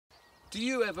Do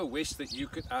you ever wish that you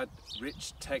could add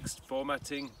rich text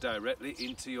formatting directly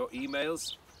into your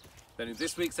emails? Then in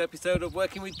this week's episode of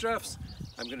Working with Drafts,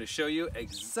 I'm going to show you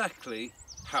exactly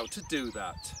how to do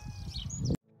that.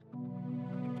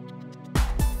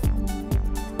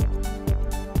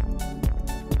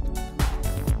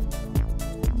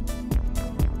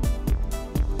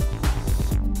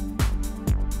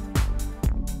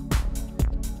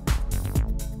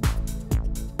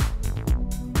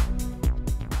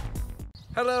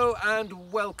 Hello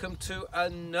and welcome to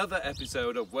another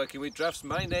episode of Working with Drafts.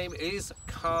 My name is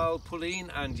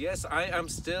Pullein and yes, I am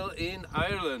still in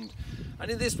Ireland. And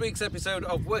in this week's episode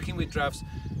of Working with Drafts,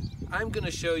 I'm going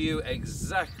to show you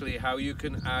exactly how you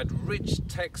can add rich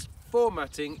text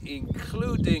formatting,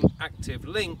 including active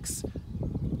links,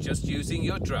 just using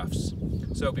your drafts.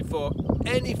 So before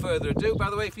any further ado, by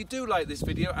the way, if you do like this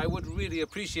video, I would really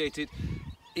appreciate it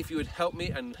if you would help me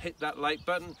and hit that like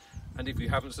button. And if you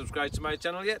haven't subscribed to my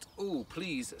channel yet,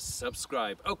 please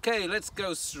subscribe. Okay, let's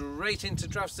go straight into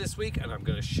drafts this week, and I'm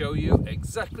going to show you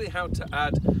exactly how to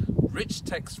add rich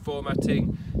text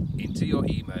formatting into your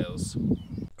emails.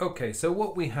 Okay, so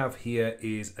what we have here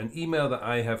is an email that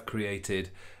I have created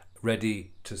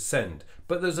ready to send.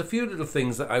 But there's a few little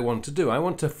things that I want to do. I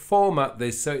want to format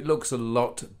this so it looks a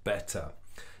lot better.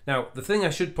 Now, the thing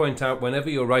I should point out, whenever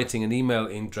you're writing an email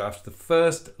in drafts, the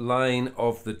first line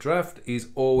of the draft is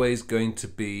always going to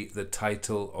be the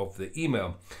title of the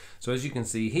email. So as you can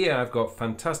see here, I've got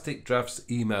fantastic drafts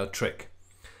email trick.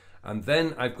 And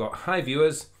then I've got, hi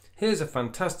viewers, here's a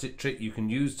fantastic trick you can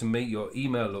use to make your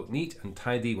email look neat and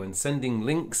tidy when sending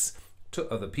links to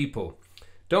other people.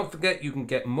 Don't forget you can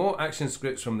get more action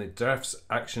scripts from the drafts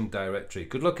action directory.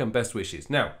 Good luck and best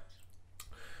wishes. Now,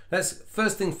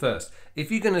 first thing first, if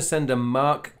you're going to send a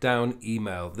markdown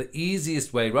email, the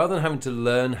easiest way, rather than having to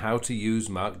learn how to use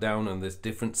markdown and there's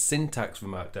different syntax for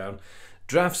markdown,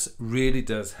 drafts really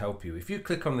does help you. If you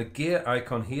click on the gear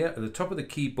icon here at the top of the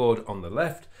keyboard on the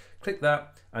left, click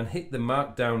that and hit the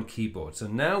markdown keyboard. So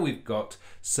now we've got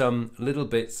some little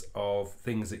bits of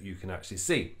things that you can actually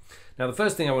see. Now the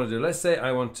first thing I want to do, let's say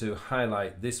I want to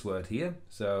highlight this word here.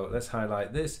 So let's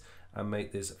highlight this and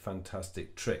make this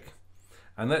fantastic trick.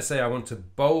 And let's say I want to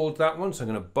bold that one, so I'm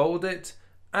going to bold it,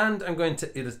 and I'm going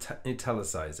to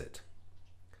italicize it.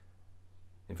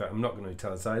 In fact, I'm not going to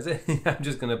italicize it, I'm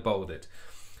just going to bold it.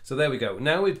 So there we go.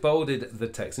 Now we've bolded the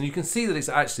text, and you can see that it's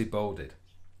actually bolded.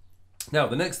 Now,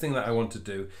 the next thing that I want to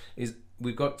do is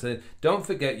we've got to, don't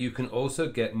forget you can also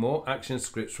get more action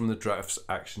scripts from the drafts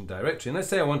action directory. And let's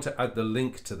say I want to add the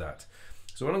link to that.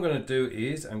 So what I'm going to do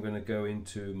is I'm going to go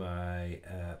into my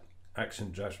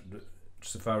action draft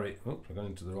Safari. Oh, I've gone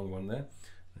into the wrong one there.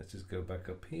 Let's just go back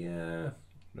up here,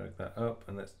 drag that up,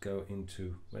 and let's go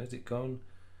into, where's it gone?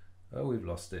 Oh, we've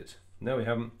lost it. No, we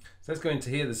haven't. So let's go into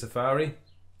here, the Safari,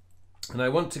 and I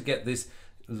want to get this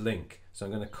link. So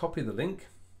I'm going to copy the link.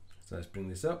 So let's bring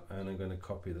this up, and I'm going to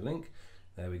copy the link.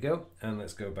 There we go. And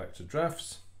let's go back to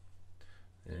drafts.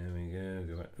 There we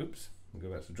go. Go back. Oops. We'll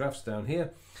go back to drafts down here.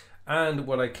 And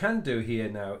what I can do here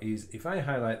now is if I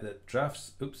highlight the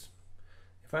drafts. Oops.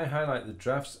 If I highlight the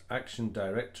drafts action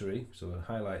directory, so we'll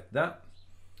highlight that,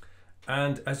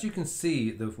 and as you can see,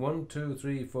 the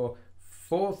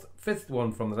fifth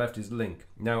one from the left is link.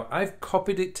 Now I've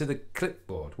copied it to the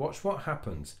clipboard. Watch what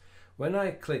happens when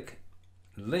I click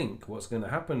link. What's going to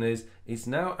happen is it's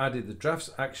now added the drafts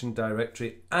action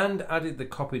directory and added the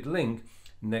copied link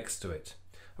next to it.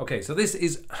 Okay, so this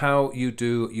is how you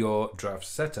do your draft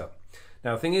setup.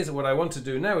 Now the thing is, what I want to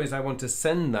do now is I want to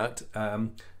send that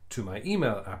to my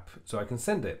email app so I can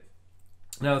send it.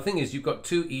 Now the thing is, you've got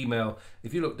two email,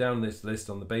 if you look down this list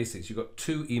on the basics, you've got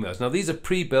two emails. Now these are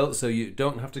pre-built, so you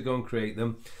don't have to go and create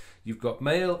them. You've got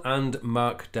mail and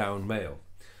markdown mail.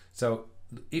 So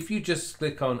if you just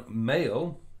click on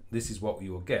mail, this is what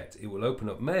you will get. It will open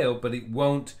up mail, but it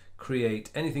won't create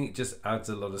anything. It just adds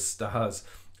a lot of stars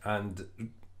and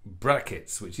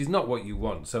brackets, which is not what you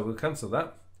want. So we'll cancel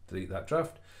that, delete that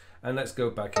draft. And let's go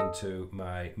back into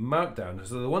my markdown.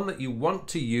 So the one that you want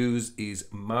to use is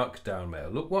markdown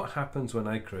mail. Look what happens when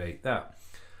I create that.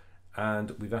 And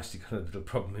we've actually got a little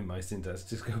problem in my syntax.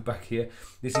 Just go back here.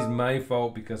 This is my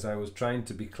fault because I was trying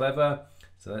to be clever.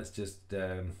 So let's just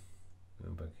go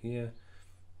back here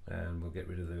and we'll get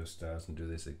rid of those stars and do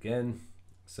this again.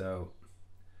 So,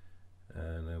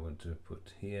 and I want to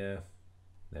put here,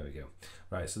 there we go.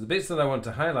 Right, so the bits that I want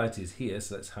to highlight is here.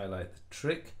 So let's highlight the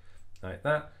trick like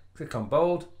that. Click on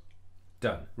bold,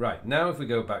 done. Right, now if we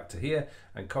go back to here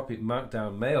and copy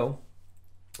markdown mail,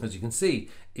 as you can see,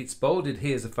 it's bolded.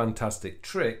 Here's a fantastic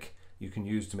trick. you can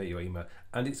use to make your email.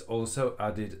 And it's also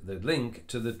added the link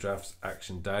to the Drafts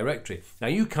Action Directory. Now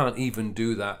you can't even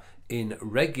do that in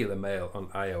regular mail on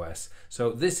iOS.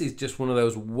 So this is just one of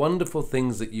those wonderful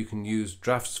things that you can use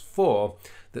Drafts for,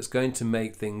 that's going to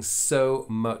make things so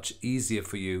much easier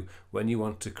for you when you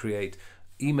want to create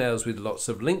emails with lots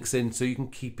of links in, so you can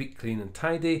keep it clean and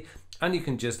tidy, and you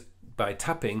can just, by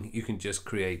tapping, you can just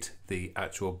create the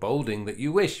actual bolding that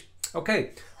you wish.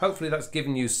 Okay, hopefully that's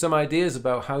given you some ideas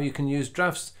about how you can use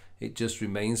Drafts. It just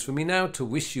remains for me now to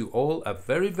wish you all a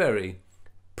very, very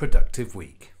productive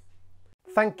week.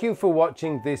 Thank you for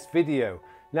watching this video.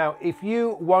 Now, if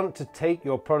you want to take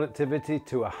your productivity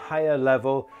to a higher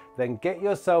level, then get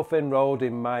yourself enrolled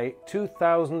in my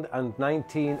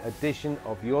 2019 edition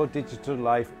of Your Digital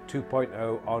Life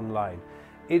 2.0 online.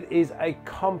 It is a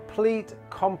complete,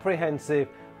 comprehensive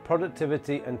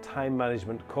productivity and time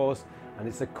management course, and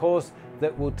it's a course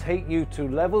that will take you to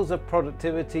levels of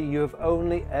productivity you have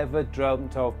only ever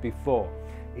dreamt of before.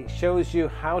 It shows you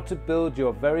how to build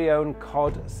your very own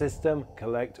COD system,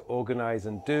 collect, organize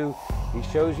and do. It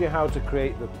shows you how to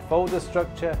create the folder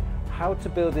structure, how to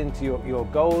build into your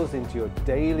goals, into your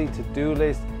daily to-do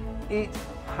list. It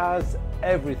has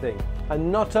everything.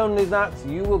 And not only that,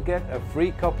 you will get a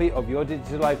free copy of Your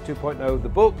Digital Life 2.0, the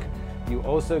book. You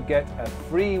also get a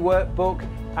free workbook,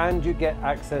 and you get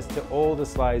access to all the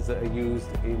slides that are used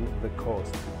in the course.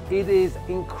 It is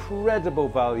incredible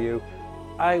value.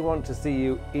 I want to see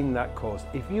you in that course.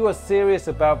 If you are serious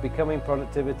about becoming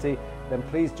productivity, then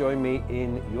please join me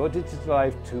in Your Digital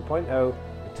Life 2.0,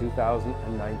 the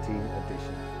 2019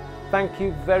 edition. Thank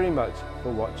you very much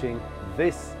for watching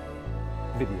this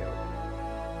video.